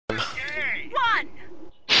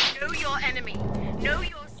enemy. Know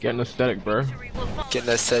your Getting aesthetic, bro. Getting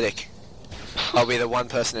aesthetic. I'll be the one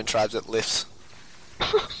person in tribes that lifts.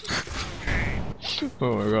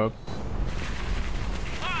 Oh my god.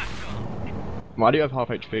 Why do you have half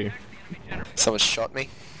HP? Someone shot me.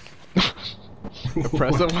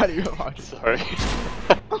 Oppressor, why do you have half HP? Sorry.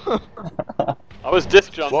 I was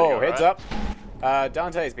disc jumping. Whoa, heads up.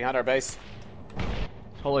 Dante's behind our base.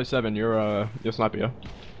 Hollow 7, you're sniper, yeah?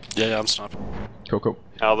 Yeah, I'm sniper. Cool.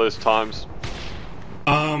 How are those times?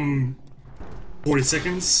 40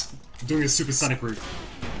 seconds. Doing a supersonic route.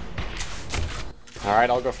 Alright,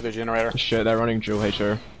 I'll go for the generator. Shit, they're running dual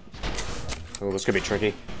HO. Oh, this could be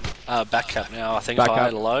tricky. Back cap now, I think Back if I cap.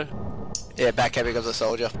 had a low. Yeah, back heavy because of the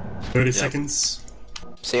soldier. 30 seconds.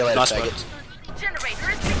 See you later, Nice faggot. generator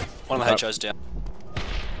has been One of the HO's down.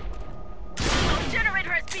 destroyed.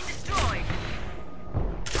 Generator has been destroyed.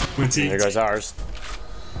 20. There goes ours.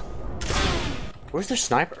 Where's their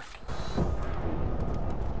sniper?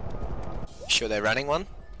 Sure they're running one?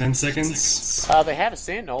 10 seconds. They have a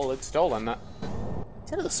sentinel, it's stolen.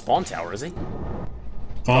 He's at the spawn tower, is he?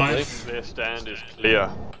 5. Their stand is clear.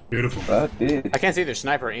 Beautiful. I can't see their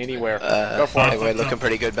sniper anywhere. Go for Hey, it. we're looking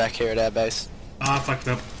pretty good back here at our base. Ah, fucked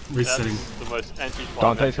up. Resetting. That's the most anti-climactic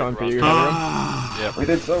Dante's coming for run. you, Henry. Ah. We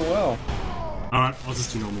did so well. Alright, I'll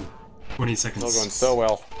just do normal. 20 Still seconds. going so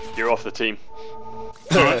well. You're off the team.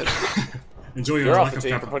 Alright. Enjoy your You're off lack the of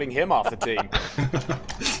team for cover. putting him off the team.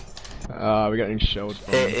 We're getting shelled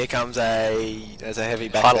from... Here comes there's a heavy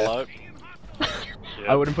back Quite a there. low. Yeah.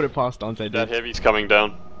 I wouldn't put it past Dante, That dude. heavy's coming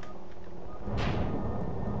down.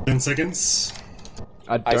 10 seconds.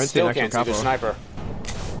 I I don't see an still actual can't see the capo. sniper.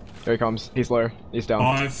 Here he comes. He's low. He's down.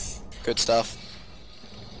 5. Good stuff.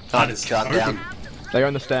 That is Calm open. down. They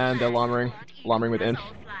own the stand. They're llammering. Llammering with inf.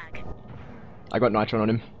 I got nitron on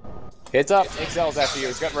him. Heads up, Excel's after you,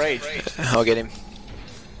 he's got rage. I'll get him.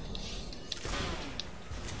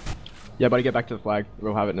 Yeah, buddy, get back to the flag.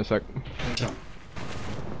 We'll have it in a sec. Jump.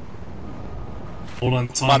 Hold on,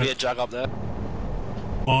 Might time be a it. jug up there.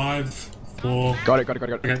 5, 4. Got it.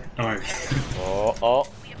 Okay, alright. Oh.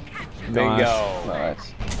 Bingo.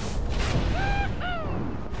 Nice.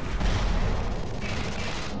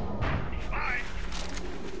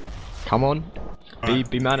 Come on.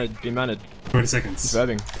 Be mannered. 20 seconds.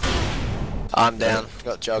 Serving. I'm down.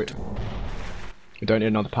 Got jugged. We don't need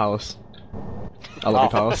another palace. I love you,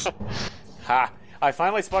 palace. Ha! I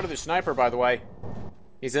finally spotted the sniper, by the way.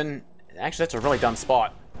 He's in... Actually, that's a really dumb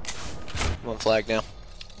spot. I'm on flag now.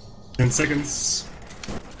 10 seconds.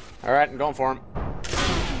 Alright, I'm going for him.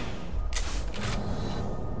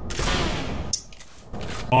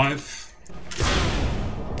 5.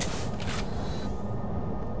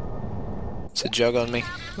 It's a jug on me.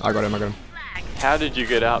 I got him. How did you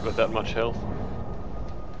get out with that much health?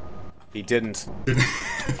 He didn't.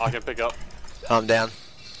 I can pick up. I'm down.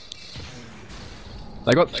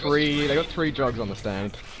 They got three jugs on the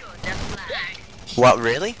stand. What,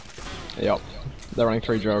 really? Yep. They're running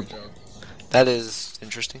 3 jugs. That is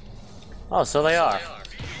interesting. Oh, so they are.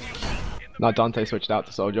 No, Dante switched out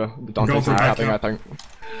to soldier. Going Dante's for capping, I backup. think.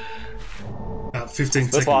 About 15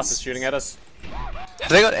 This boss is seconds. shooting at us. Have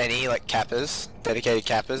they got any, like, cappers? Dedicated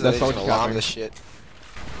cappers? That That's is all gonna alarm capping. the shit.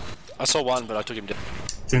 I saw one, but I took him down.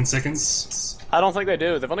 10 seconds. I don't think they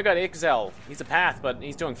do. They've only got Ixel. He's a path, but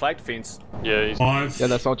he's doing flag defense. Yeah, he's 5. Yeah,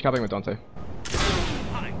 they're soldier capping with Dante.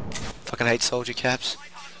 Fucking hate soldier caps.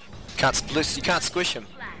 You can't squish them.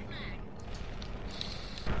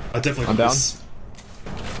 I definitely I'm got down. this.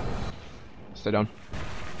 Stay down.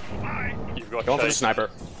 you've got Going for the chase. sniper.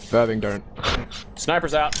 Serving, don't.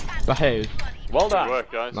 Sniper's out. Behave. Well Good done.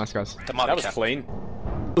 work, guys. Nice, guys. That might That be was cap. clean.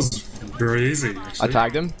 That was very easy, I actually.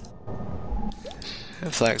 tagged him.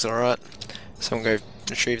 The flag's alright. Someone go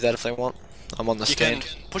retrieve that if they want. I'm on the You can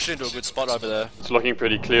stand. push it into a good spot over there. It's looking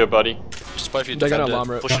pretty clear, buddy. Just wait for your They're gonna defender,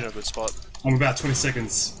 alarm it. push it in a good spot. I'm about 20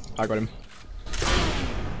 seconds. I got him.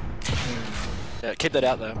 Yeah, keep that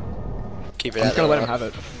out there. Keep it I'm out just gonna there, let him right? have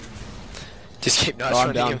it. Just keep nice I'm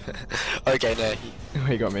running down. him. Okay, no.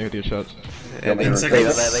 He got me with your shot. Yeah, leave, 10 it,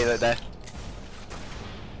 seconds. leave it there.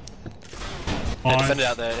 Yeah, 5. defend it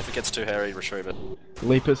out there. If it gets too hairy, retrieve it.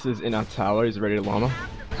 Lepus is in our tower. He's ready to llama.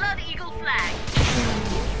 Blood Eagle flag.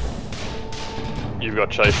 You've got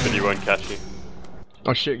chase, but he won't catch you.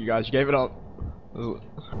 Oh shit, you guys, you gave it up.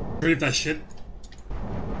 Read that shit.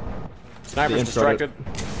 Sniper's The info got distracted.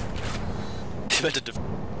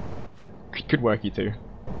 Good work, you two.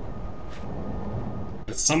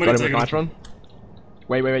 Somebody Got him take with it. nitron.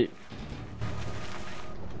 Wait.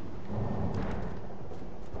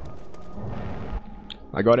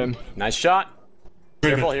 I got him. Nice shot.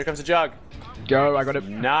 Read Careful, it. here comes a jug. Go, I got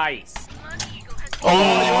him. Nice. Blood Eagle has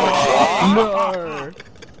No!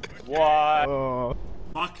 What? Oh.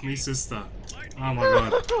 Fuck me, sister. Oh my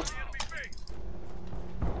god.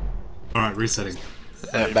 Alright, resetting.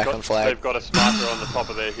 Back on flag. They've got a sniper on the top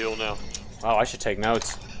of their hill now. Oh, I should take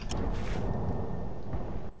notes.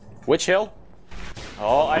 Which hill?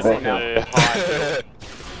 Oh, I see now. Yeah, high.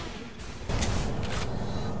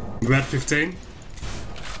 We're at 15.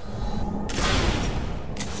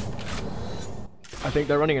 I think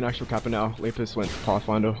they're running an actual kappa now. Lepus went to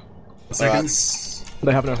Pathfinder. Seconds.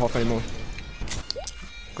 They have no Hoff anymore.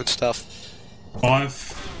 Good stuff.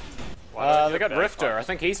 5. They got Rifter. I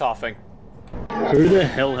think he's hoffing. Who the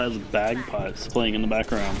hell has bagpipes playing in the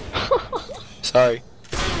background? Sorry.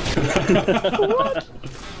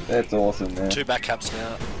 That's awesome, man. 2 back caps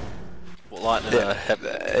now. Light and Yeah, heavy.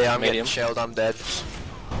 I'm medium. getting shelled, I'm dead.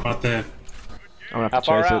 Right there. I'm gonna How have to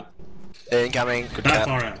far chase out? Incoming. Good That cap.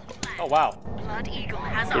 far out. Oh, wow. Blood Eagle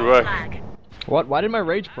has Good our work. flag. it. What? Why did my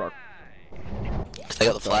rage proc? They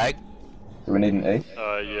got the flag. Do we need an E?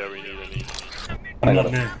 Yeah, we need an E. I I'm got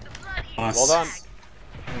up it. now. Nice. Well done.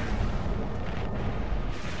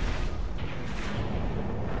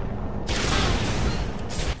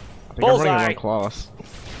 I think I'm running Bullseye. around class.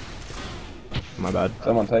 My bad.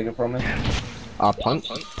 Someone take it from me. Punt?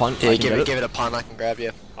 Punt? Yeah, I can get it. give it a pun, I can grab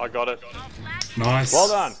you. I got it. Nice. Well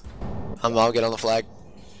done. I'll get on the flag.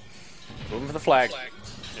 Moving for the flag.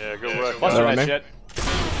 Yeah, good work. Watch They're on that me. shit.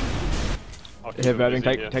 I'll keep Hit them voting,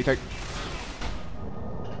 busy take. here.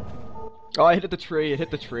 Oh, I hit the tree, it hit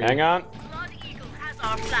the tree. Hang on. Blood Eagle has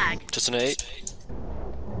our flag. Just an 8.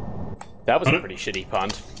 That was a Got it. pretty shitty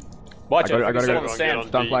punt. Watch I it. gotta Sit go. on the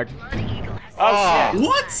stand. Down flag. Blood Eagle has Oh, shit.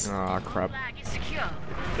 What? Ah, crap. flag is secure.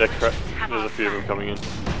 There's a few of them coming in.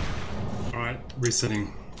 Alright,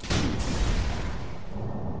 resetting.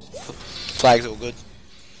 Flag's all good.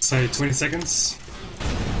 Say 20 seconds.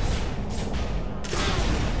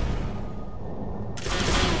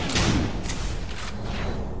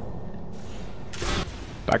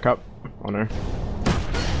 Back up. Oh no.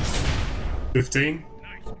 15.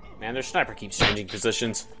 Man, their sniper keeps changing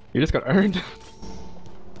positions. You just got earned.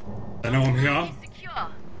 I know I'm here. Secure.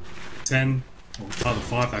 10. Or rather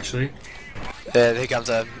 5 actually. Here comes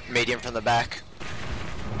a medium from the back.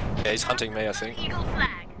 Yeah, he's hunting me, I think. Eagle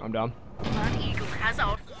flag. I'm down. Blood Eagle has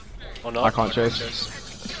our Or not? I can't chase.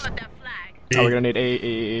 secured their flag. Oh, we're gonna need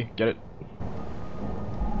E. Get it.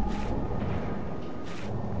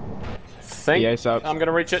 Think EA's up. I'm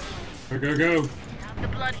gonna reach it. Go, go, go. The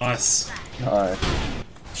blood Nice. Alright.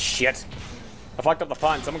 Shit. I fucked up the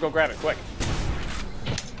punt. Someone go grab it, quick.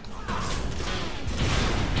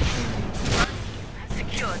 has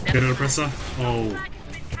secured Get their it, oppressor. Oh.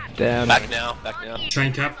 Damn. Back now, back now.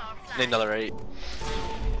 Chain cap. Need another 8.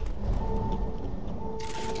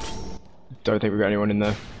 Don't think we got anyone in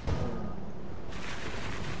there.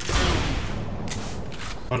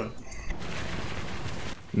 Got it.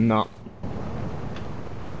 No.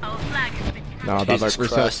 Our flag has been captured. No, that Jesus like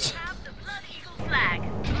reset. Christ. Have the Blood Eagle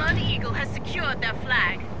flag. Blood Eagle has secured their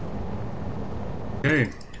flag.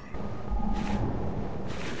 Okay.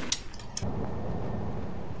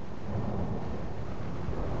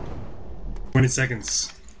 Twenty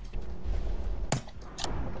seconds.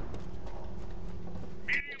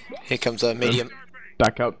 Here comes a medium.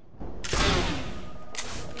 Back up.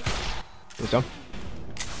 He's done.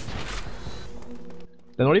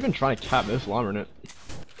 They're not even trying to cap this llama in it.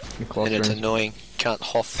 In close And it's range. annoying. Can't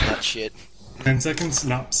hoff that shit. 10 seconds.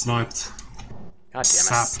 Nope, sniped. God damn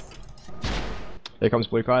Sap. it. Here comes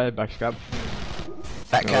Blue Kai, back scab.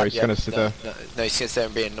 Back No, cap, he's yeah. gonna sit there. No, he's gonna sit there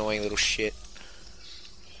and be an annoying little shit.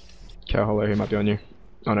 Cow Hollow, he might be on you.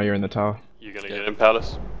 Oh no, you're in the tower. You gonna get him,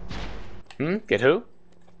 Palace? Get who?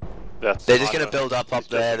 That's They're just sniper. gonna build up He's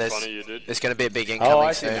there. just in front of you, dude. There's gonna be a big incoming Oh,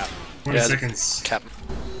 I see soon. now. 20 Yeah. seconds. Cap.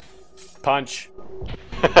 Punch.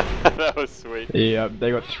 That was sweet. Yeah,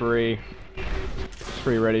 they got three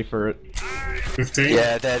ready for it. 15.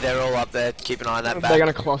 Yeah, they're all up there. Keep an eye on that back. They're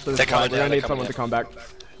gonna cluster this They're coming flag. We're down, gonna need they're someone coming to come back.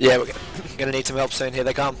 Yeah, we're gonna need some help soon. Here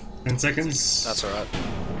they come. 10 seconds. That's alright.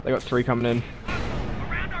 They got 3 coming in.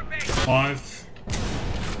 5.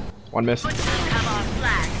 1 miss. Butchers have our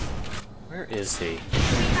flag. Where is he? We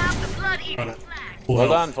have the Blood Eagle Got it. flag. Full Well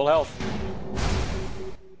health. done, full health.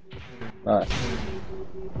 Nice.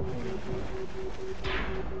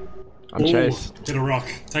 I'm Ooh, chase. Hit a rock.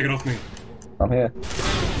 Take it off me. I'm here.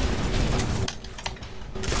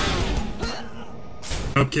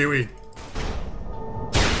 Up, Kiwi.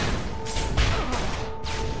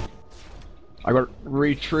 I got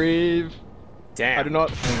retrieve. Damn. I do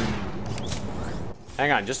not.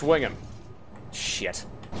 Hang on, just wing him. Shit.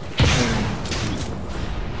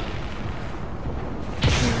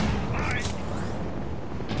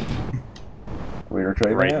 we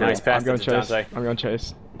retrieving Great, it? nice or- pass I'm going to chase. Dante. I'm going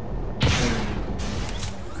chase.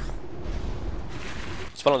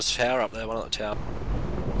 There's one on the tower up there, one on the tower.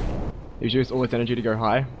 He's used all its energy to go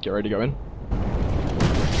high. Get ready to go in.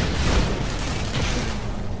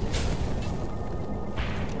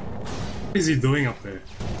 What is he doing up there?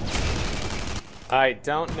 I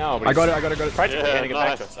don't know, but I got it. Tried to Yeah, get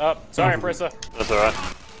back to nice. us. Oh, sorry, Marissa. That's alright.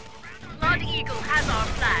 Blood Eagle has our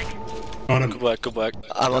flag. Got him. Good work, good work.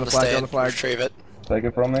 I'm on the flag, on stand. the flag. Retrieve it. Take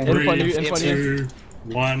it from me. In front of you, Three, in front of you. 2,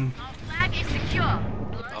 1. Our flag is secure.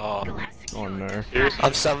 Blood Oh. Eagle has secured. Oh no.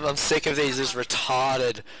 Seriously? I'm sick of these just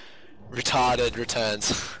retarded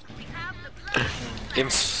returns. We have the blood.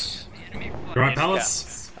 Imps. You right,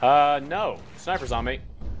 Palace? No. Sniper's on me.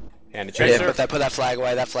 And the Yeah, chaser. put that flag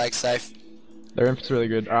away. That flag's safe. Their inf's really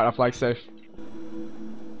good. Alright, our flag's safe.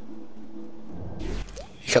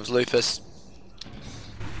 Here comes Lupus.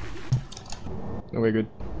 No, we're good.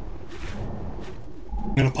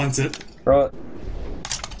 I'm gonna punt it. Right.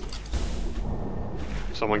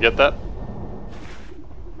 Someone get that?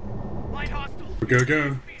 Go,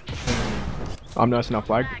 go. I'm nursing our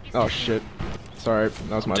flag. Oh shit. Sorry,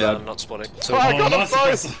 that was my Down, bad. not spotting. Oh, I Oh, got them nice both!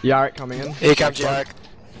 suppressor. Yarrick coming in. Here comes Jarek.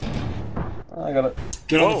 I got it.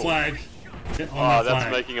 Get on the Whoa. flag. Get on Oh, that that's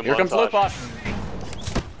flag. making a Here comes montage. Lupus.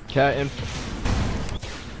 Cat in.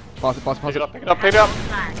 Pass it, pass it, pass Pick it it. up, pick it up, pick it up!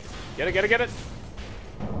 Flag. Get it, get it, get it.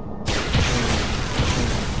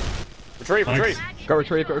 Retrieve, Thanks. retrieve. Go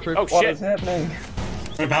retrieve, go retrieve. Oh What shit. is happening?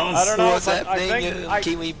 Right, Palace? I don't know. What's but I happening? think I-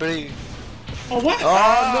 Kiwi Blue. Oh, what?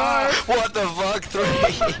 Oh no! What the fuck? 3.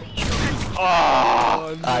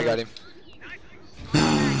 Oh, I got him.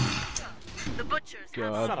 The butchers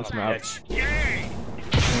God, Son of this a map. bitch.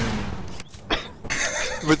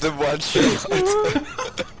 With the one shot.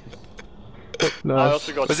 I Nice.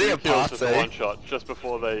 also got Was he 2 a kills with the party? one shot just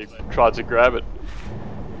before they tried to grab it.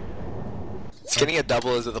 It's getting a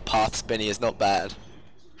double as with a path spinny is not bad.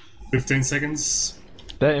 15 seconds.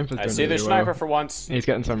 Their inf is I doing see the really sniper well. for once. He's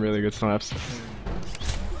getting some really good snipes.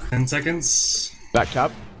 10 seconds. Back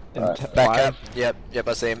cap. In Alright, t- Back five. up. Yep,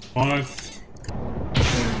 I see him. 5.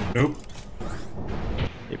 Nope.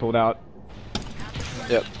 He pulled out.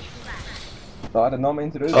 Yep. No, I did not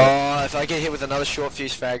mean to do that. Oh, if I get hit with another short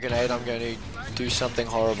fuse frag grenade, I'm going to do something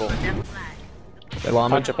horrible. their flag. They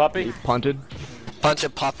llama. Punch a puppy. He punted. Punch a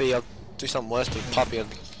puppy, I'll do something worse to a puppy and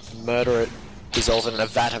murder it, dissolve it in a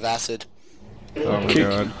vat of acid. Oh my Kick.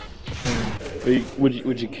 god.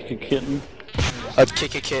 Would you kick a kitten? I'd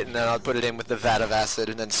kick a kitten and I'd put it in with the vat of acid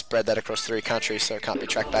and then spread that across 3 countries so it can't be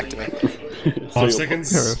tracked back to me. 5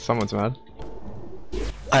 seconds. Someone's mad.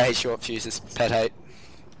 I hate short fuses, pet hate.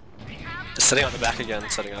 Setting up the back again,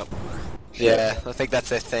 setting up. Yeah, I think that's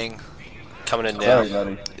their thing. Coming in now. Sorry,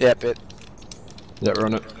 buddy. Yep, Yeah, we're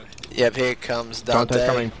on it. yep, here comes Dante. Dante's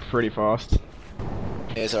coming pretty fast.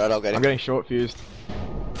 Yeah, it's alright, I'll get I'm him. getting short fused.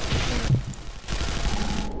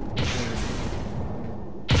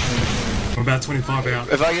 I'm about 25 out.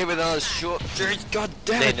 If I get with another short fuse, god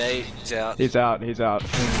damn it! Knee, he's out. He's out, he's out.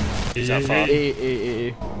 Yeah, out far.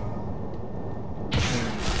 E.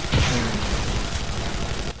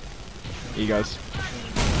 You guys.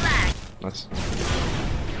 Flag. Nice.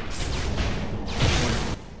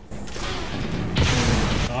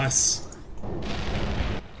 Nice.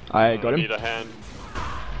 I got Need him. a hand.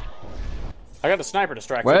 I got the sniper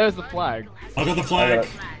distracted. Where's the flag? I got the I flag. got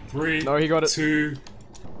it. 3, No, he got it. 2,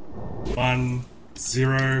 1,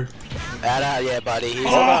 0. Yeah, buddy. He's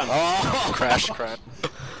Hold on. Oh, Crash, crap.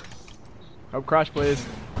 Help crash, please.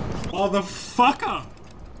 Oh, the fucker!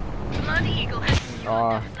 Blood Eagle has secured Oh,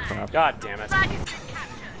 their flag. crap. God damn it. Flag is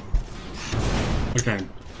captured. Okay.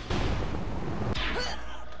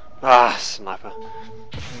 Ah, sniper.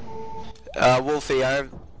 Wolfie, I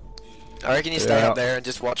reckon you stay Yeah. up there and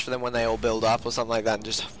just watch for them when they all build up or something like that and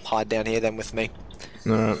just hide down here then with me.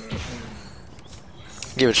 No.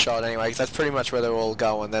 Give it a shot anyway, because that's pretty much where they're all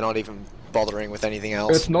going. They're not even bothering with anything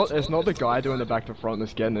else. It's not the guy doing the back to front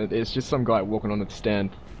that's getting it. It's just some guy walking on the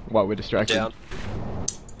stand while we're distracted. Down.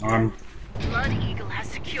 Blood Eagle has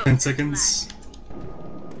secured 10 their seconds.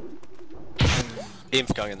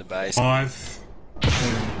 Imp going in the base. 5. See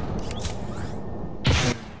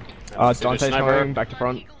the Dante's sniper. coming back to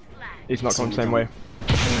front. Eagle flag. He's not coming the same way.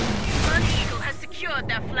 Blood Eagle has secured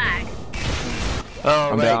their flag.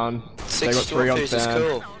 Oh, I'm wait. down. 6 They got 3 short on fuse is stand.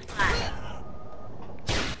 cool. Flag.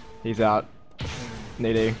 He's out.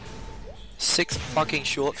 Needy. 6 fucking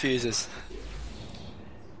short fuses.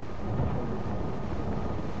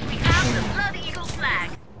 We have the Blood Eagle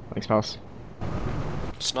flag. Thanks, pals.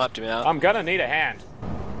 Sniped him out. I'm gonna need a hand.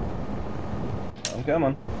 I'm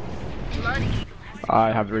coming. Blood Eagle has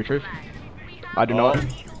I have the retrieve. flag. I do not.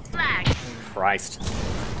 Eagle flag. Christ.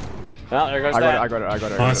 Well, there goes I that.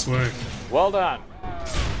 got it. Nice work. Well done.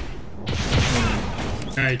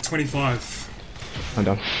 Okay, 25. I'm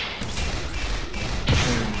done.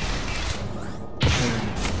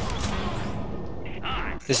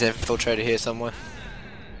 There's an infiltrator here somewhere.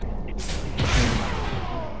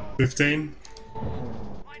 15.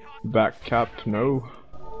 Back cap, no.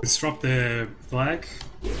 Disrupt their flag.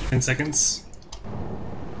 10 seconds. Do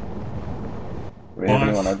we have 5.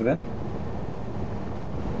 anyone over there?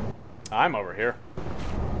 I'm over here.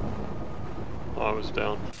 I was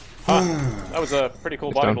down. That was a pretty cool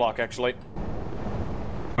It's body done. block, actually.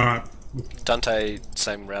 Alright. Dante,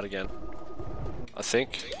 same route again. I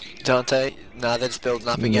think. Dante, nah, they're just building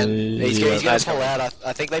up again. He's gonna pull out.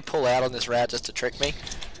 I think they pull out on this route just to trick me.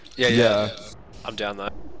 Yeah. I'm down though.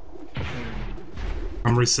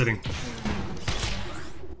 I'm resetting.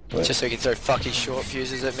 Wait. Just so he can throw fucking short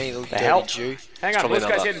fuses at me, little dirty hell? Jew. Hang on, probably this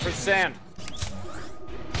guy's another. hitting for sand.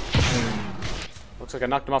 Looks like I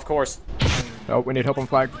knocked him off course. Oh, we need help on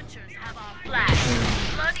flag. Butchers have our flag.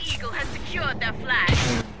 Blood Eagle has secured their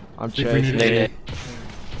flag. I'm think we need chasing.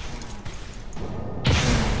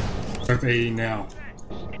 Go E now.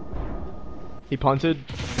 He punted.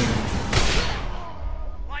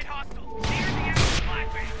 Light hostile. Near the enemy flag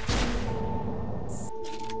base.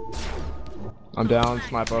 I'm down,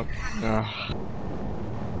 sniper. Ugh.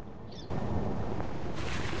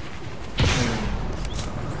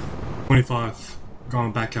 $25.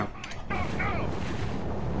 Going back up.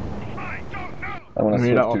 I want We to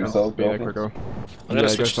need that switch to offense Soul to be there Dolphins. quicker. I'm gonna Yeah,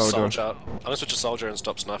 switch go to soldier. soldier. I'm gonna switch to soldier and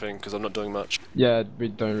stop sniping because I'm not doing much. Yeah, we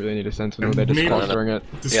don't really need a sentinel, they're just Need- clustering it.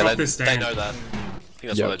 Disrupt Yeah, their they stand. know that. I think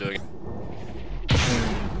that's Yep. why they're doing it.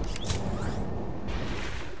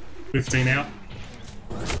 15 out.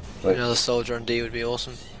 Wait. Another soldier on D would be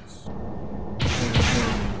awesome.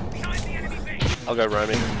 I'll go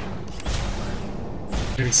roaming.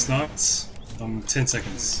 Getting sniped. 10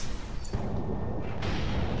 seconds.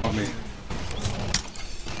 Got me.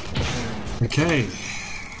 Okay.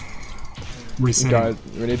 Resetting. Guys,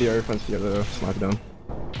 we need the air defense to get the sniper down.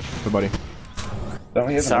 So, buddy. Don't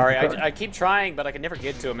we have Sorry, an I keep trying, but I can never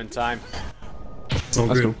get to him in time. It's all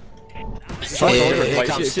That's good. cool. This is Try like Yeah, all over the here place.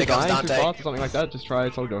 comes- If you're here comes dying too Dante. fast or something like that, just try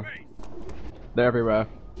soldier. They're everywhere.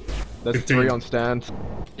 There's 15. 3 on stand.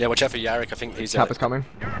 Yeah, watch out for Yarrick. I think he's Cap is coming.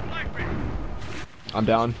 I'm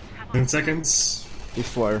down. 10 seconds. He's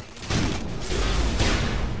slow.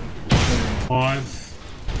 5.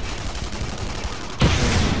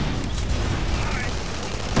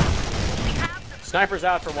 Sniper's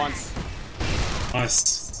out for once.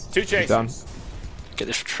 Nice. 2 chases. Done. Get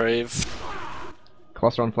this retrieve.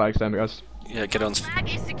 Cluster on flag stand, guys. Yeah, get on. Flag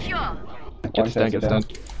is secure. Get the stand, get the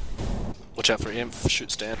stand. Watch out for imp.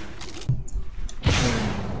 Shoot stand.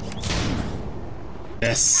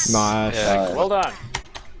 Yes. Nice. Yeah. Well done.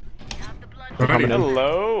 They're coming in.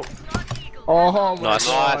 Hello. Oh my Nice.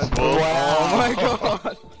 god. Oh my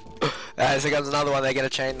god. Here comes another one. They're gonna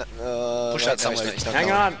chain. Push that no, somewhere. he's not Hang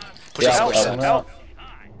going. on. Push Yeah, that. push Push that. that. Help.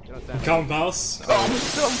 Come pass.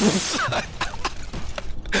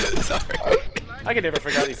 Sorry. I can never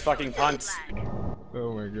figure out these fucking punts.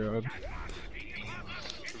 Oh my god.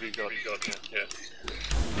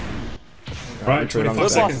 Right, retreat on 25 the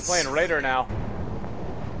Flip-Flops seconds. is playing Raider now.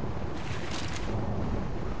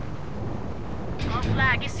 Our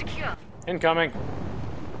flag is secure. Incoming.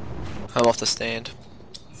 I'm off the stand.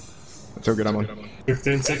 It's all good, I'm on.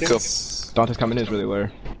 15 seconds. Dante's coming in is really low.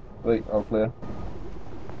 Wait, all clear.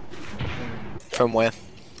 From where?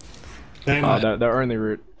 10, Their only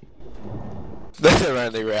route. That's their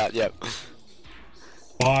only route. Yep.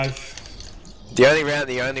 5. The only route,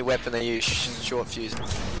 the only weapon they use, short fuse.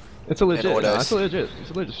 It's a legit, autos. no, it's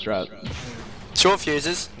a legit strat. Short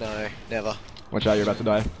fuses? No, never. Watch out, you're about to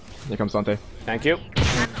die. Here comes Dante. Thank you.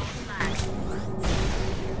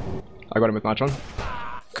 I got him with Nitron.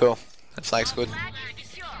 Cool. That flag's good.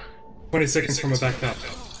 20 seconds from a back up.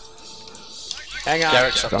 Hang on.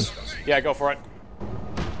 Yarrick's up. Done. Yeah, go for it.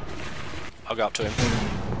 I'll go up to him.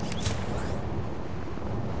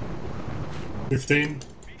 15.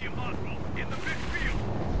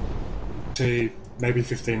 To maybe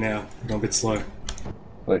 15 now. Going a bit slow.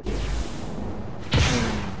 Wait.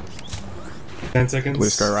 10 seconds.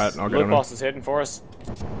 Please go right, and I'll get Blue on him. boss is hitting for us.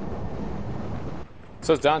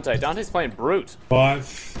 So is Dante. Dante's playing Brute.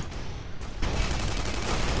 5.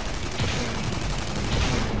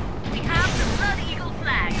 We have the Blood Eagle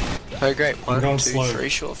flag. Oh great. I'm 1, going 2, slow. 3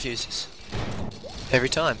 short fuses. Every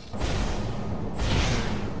time.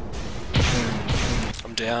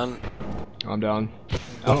 I'm down. I'm down.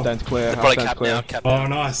 Oh. Our stand's clear, our Probably stand's cap clear. now. Cap Oh, now.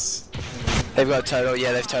 nice. They've got a total.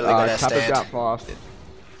 Yeah, they've totally got our Cap is stand. out fast.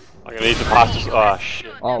 I'm gonna need to pass this. Oh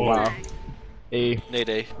shit. Oh wow. E. Need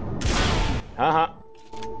E. Uh-huh.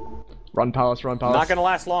 Run palace, run palace. Not gonna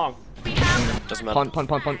last long. Doesn't matter. Punt, punt,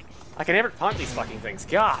 punt, punt. I can never punt these fucking things.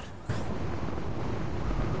 God.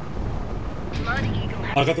 Blood Eagle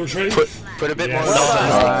has I got the retrieve. Put a bit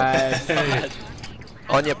Yes. more Alright.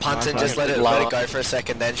 on your punt and just let it go for a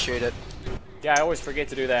second, then shoot it. Yeah, I always forget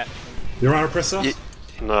to do that. You're on oppressor? Ye-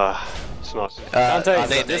 Nah, it's not. Dante I is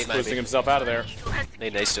need just E, boosting maybe. himself out of there.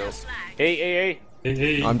 Need E still. Hey.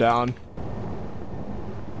 E. I'm down.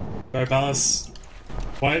 Go palace.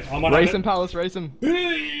 Wait, I'm on Race him, palace, race him.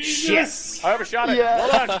 Yes! I overshot it. Yeah.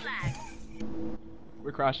 Well done.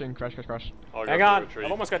 We're crashing, crash, crash, crash. I'll go Hang for on. retreat.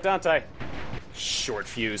 I've almost got Dante. Short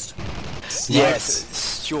fused.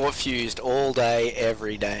 Yes, short fused all day,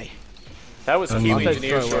 every day. That was Kiwi Dante's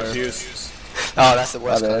engineer so short low. fuse. Oh, that's the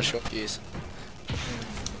worst Oh, kind there. of short fuse.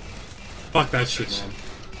 Fuck that shit,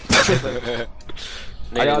 man.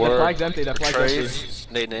 Need I got the word, flag's empty, that flag's empty.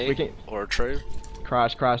 retrieve. Need an We E can- or retrieve.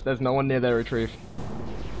 Crash, crash. There's no one near their retrieve.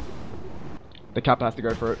 The Kappa has to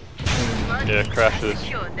go for it. Blood Yeah, Eagle crash has this.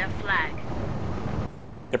 secured their flag.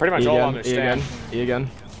 They're pretty much E all again, on their E again, stand. E again.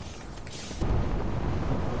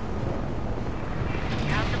 We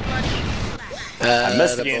have the Blood Eagle flag. I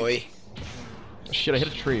missed the again. boy. Shit, I hit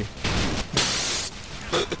a tree.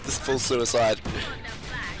 This full suicide.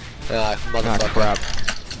 Ah, Ah, motherfucker.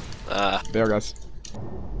 crap. There goes.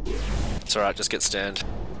 It's alright, just get stand.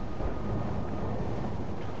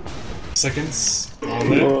 Seconds. On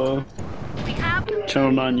there. We have the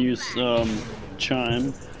Channel 9 use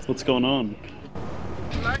chime. What's going on?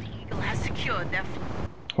 Blood Eagle has secured their flag.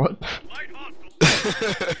 What?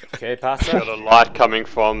 Okay, pass Got that. a light coming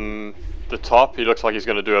from the top. He looks like he's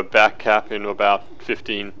gonna do a back cap in about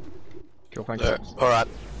 15. Cool, thanks. Alright,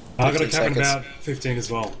 I got a 15 cap in seconds. about 15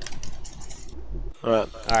 as well. alright.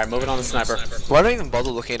 Alright, moving on to sniper. Why don't you even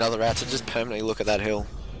bother looking at other routes and just permanently look at that hill?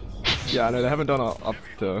 Yeah, I know, they haven't done a up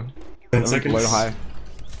to 10 seconds. low to high.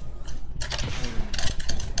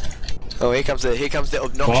 Oh, here comes the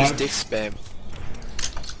obnoxious Five. dick spam.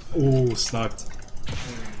 Ooh, sniped.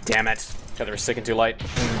 Damn it. God, they were sick and too light.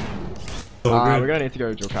 So We're good. gonna need to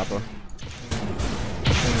go Joe Kappa.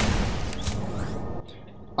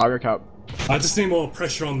 I'll go Cap. I just need more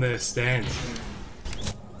pressure on their stand.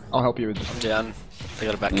 I'll help you with just. Down. They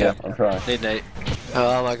got a back Yeah, cap. I'm trying. Need an E.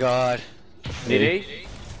 Oh my god. Need E?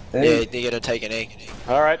 Yeah, Hey, you're gonna take an E.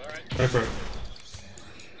 Alright. Go for it.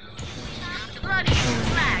 The Blood Eagle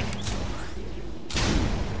flag.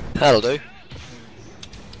 That'll do.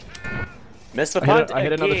 Missed the I punt.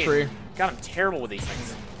 hit another again. tree. God, I'm terrible with these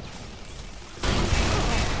things.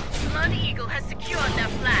 Blood Eagle has secured their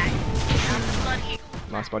flag. We have the Blood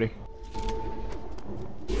Eagle. Nice, buddy.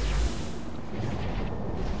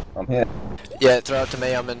 I'm here. Yeah, throw it to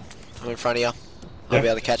me. I'm in front of you. I'll Yep. be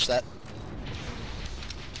able to catch that.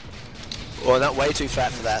 Well, not way too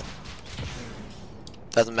fat for that.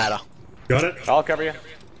 Doesn't matter. Got it? I'll cover you.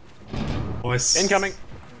 Nice. Incoming.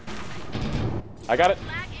 I got it.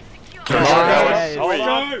 Flag is secured. Nice. Hold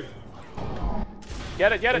on. Go!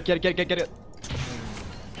 Get it, get it. Get it.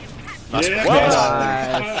 Yeah! Nice. Blood Eagle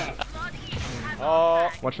has Oh,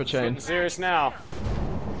 Watch for chain. getting serious now.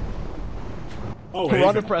 Oh, Run,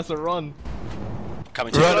 even. oppressor, run.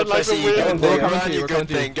 Coming to Run you. it, pussy. like a Go wind. We're run, coming to you, you we're good coming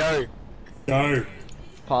to you. thing. Go. Go.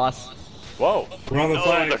 Pass. Whoa, We're on the Oh,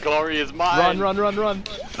 flag. the glory is mine. Run.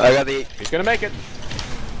 I got the. he's gonna make it.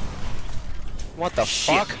 What the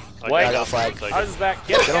fuck? Okay, Wait. I got a flag. Ours is back.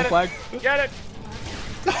 Get it, Get on get flag. it. Get it.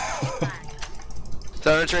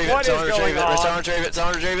 Someone retrieve it. What Someone is retrieve going on? it. Someone retrieve it.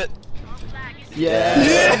 Someone retrieve it. flag is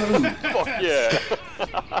Yeah. Fuck yeah.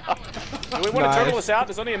 Do we want Nice. to turtle this out?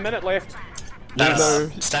 There's only a minute left. No.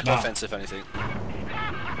 Stack Nah. offense if anything.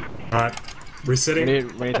 Alright. We Resetting.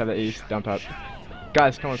 need to have the east down pat.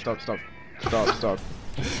 Guys, come on, stop.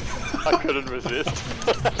 I couldn't resist.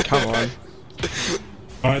 Come on.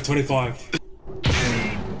 Alright, 25.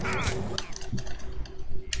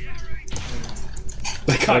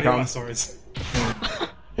 They can't hear come. my stories.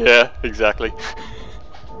 Yeah, exactly.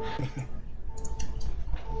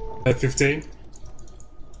 At 15.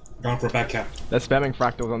 Going for a back cap. They're spamming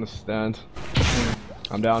fractals on the stand.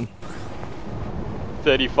 I'm down.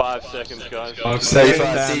 35 seconds, guys. Oh, 35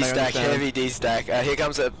 understand, D I stack. understand. Heavy D stack. Here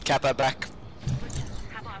comes a Kappa back.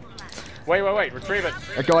 have our flag. Wait. Retrieve it.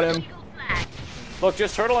 I got him. Eagle flag. Look,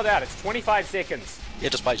 just turtle it out. It's 25 seconds. Yeah,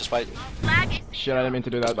 just wait. Flag is Shit, I didn't mean to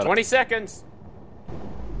do that. 20 seconds.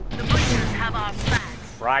 the butchers have our flag.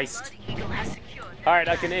 Christ. Blood Eagle has secured. Alright,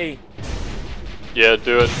 I can E. Yeah,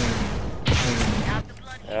 do it. We have the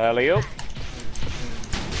Blood Eagle. Alley-oop.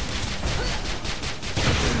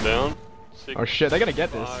 Down. 6, Oh shit, they're gonna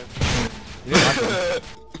get this. 5. You didn't like them.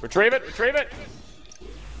 Retrieve it, retrieve it! Do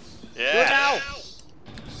it Yeah. now!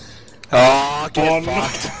 Oh, get Oh, no.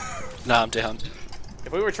 fucked. Nah, I'm down.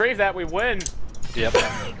 If we retrieve that, we win. Yep.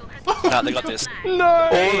 Nah, they got this. No! All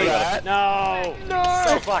that. No! No!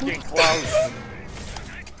 So fucking close.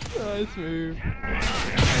 Nice move.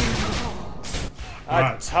 I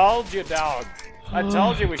Right. told you, dog. I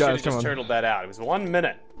told you we should Guys, have just come on. turtled that out. It was 1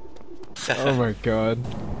 minute. Oh my god.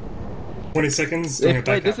 20 seconds. Doing a Wait,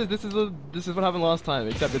 back this cap. is what happened last time.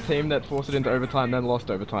 Except the team that forced it into overtime then lost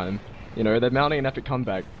overtime. You know, they're mounting an epic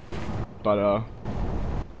comeback. But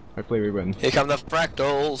hopefully we win. Here come the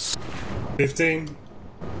fractals. 15.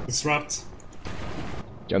 Disrupt.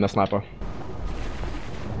 Get on the sniper.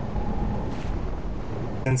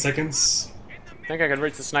 10 seconds. I think I can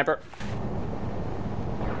reach the sniper.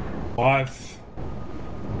 5.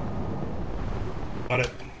 Got it.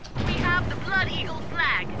 We have the Blood Eagle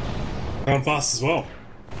flag. Going fast as well.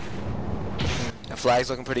 The flag's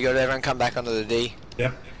looking pretty good. Everyone come back onto the D.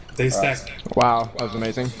 Yep. D stack. Wow, that was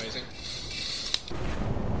amazing.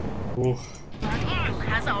 Ooh. Blood Eagle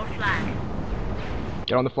has our flag.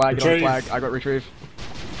 Get on the flag, get on the Retrieve. flag. I got retrieve.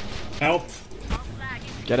 Help. Our flag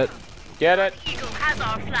is Get it. Get it. Eagle has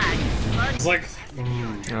our flag. Blood It's like.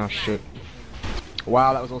 Oh shit.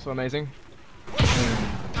 Wow, that was also amazing.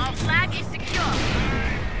 Our flag is secure.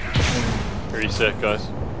 Reset, guys.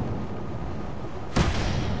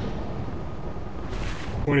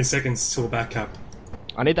 20 seconds till a back cap.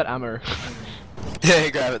 I need that ammo. Yeah,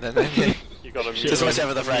 grab it then. You got a Just watch out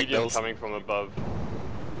for the medium fractals. coming from above.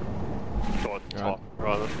 Or top,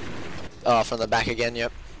 rather. Oh, from the back again,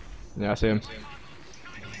 yep. Yeah, I see him.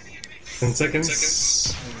 10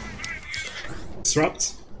 seconds.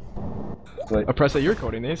 Disrupt. Wait. Oppressor, you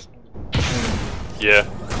recording these? Yeah,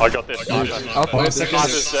 I got this. I'll play 5 this.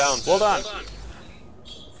 seconds. down. Well done.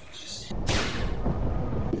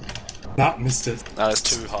 Nah, missed it. Nah, that's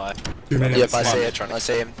too high. 2 minutes. Yep, I see One. it. I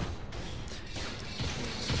see him.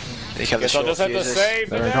 Here come the Guess I'll short just have to fuses. save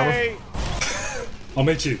the There we go. day. I'll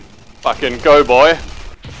meet you. Fucking go, boy.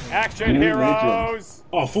 Action heroes.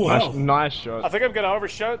 Oh, full Nice, health. nice I shot. think I'm gonna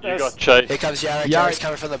overshoot You this. got chased. Here comes Yarrick. Yarrick. Yarrick's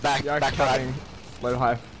coming from the back. Yeah, back right. coming. Low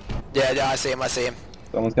high. Yeah, yeah, I see him. I see him.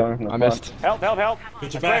 Someone's coming from the I front. missed. Help, help, help.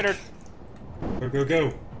 Get your Cratered. back. Go, go,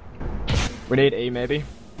 go. We need E maybe.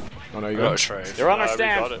 Oh no, you We got got a it. trade. They're on our We got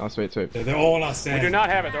stand. it. Oh sweet, sweet. Yeah, they're all on our stand. We do not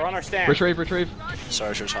have it. They're on our stand. Retrieve, retrieve.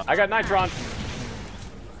 Sorry, sure time. I got Nitron.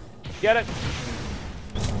 Get it.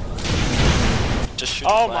 Just shoot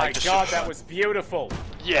the Oh flag, my just god, shoot the that was beautiful.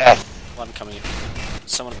 Yes! flag. One coming in.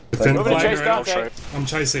 Someone. Defend the Moving to flag chase around. Dante. I'm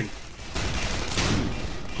chasing.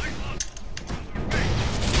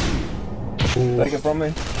 Ooh. Take it from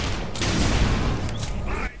me.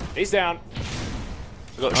 He's down.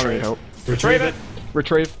 We got a I need trade. help. Retrieve it.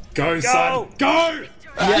 Retrieve. Go, son. Go!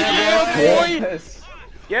 Yes.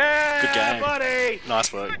 Yeah, Good game. buddy.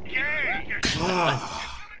 Nice work.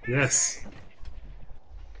 Ah, yes.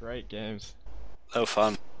 Great games. They were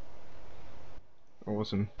fun.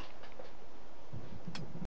 Awesome.